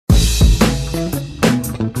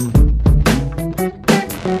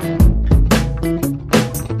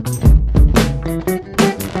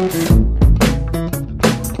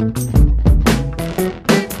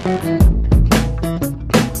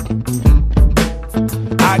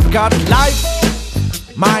got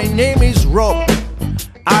life, my name is Rob.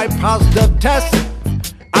 I passed the test,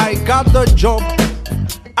 I got the job.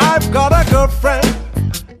 I've got a girlfriend,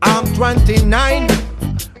 I'm 29.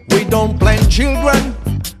 We don't plan children,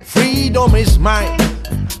 freedom is mine.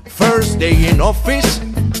 First day in office,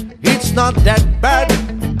 it's not that bad.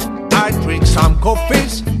 I drink some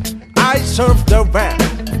coffees, I serve the van.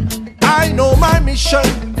 I know my mission,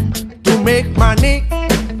 to make money.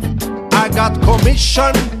 I got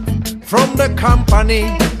commission from the company.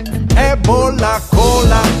 Ebola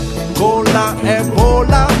cola, cola,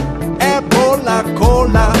 Ebola, Ebola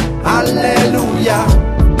cola, hallelujah.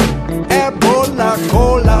 Ebola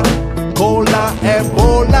cola, cola,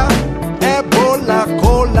 Ebola, Ebola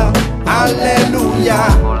cola, hallelujah.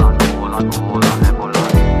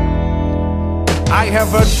 I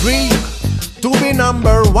have a dream to be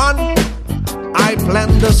number one. I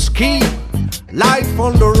plan the scheme, life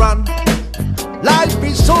on the run. Life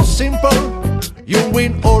is so simple, you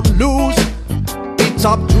win or lose. It's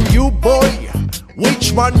up to you, boy,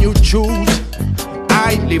 which one you choose.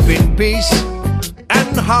 I live in peace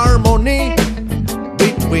and harmony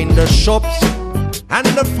between the shops and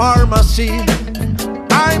the pharmacy.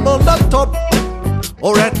 I'm on the top,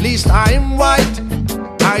 or at least I'm white.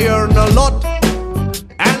 I earn a lot,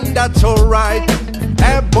 and that's alright.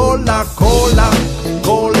 Ebola cola,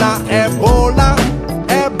 cola, Ebola,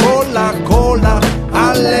 Ebola cola,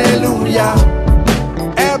 hallelujah.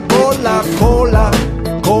 Ebola cola,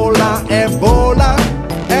 cola, Ebola,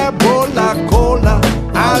 Ebola cola,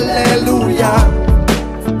 hallelujah.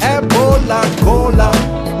 Ebola cola,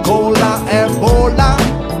 cola, Ebola,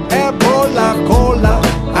 Ebola cola,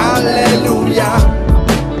 hallelujah.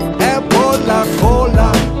 Ebola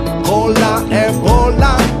cola, cola,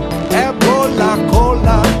 Ebola, Ebola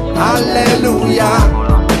cola, hallelujah.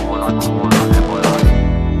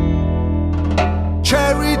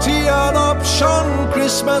 Charity adoption,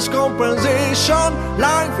 Christmas compensation,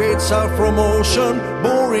 life it's a promotion,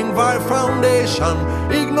 boring by foundation,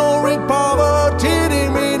 ignoring poverty,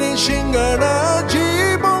 diminishing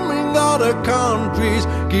energy, bombing other countries,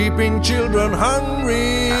 keeping children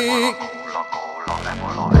hungry.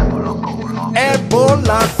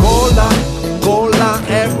 Ebola cola, cola,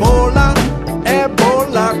 Ebola,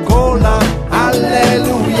 Ebola cola,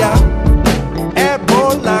 hallelujah.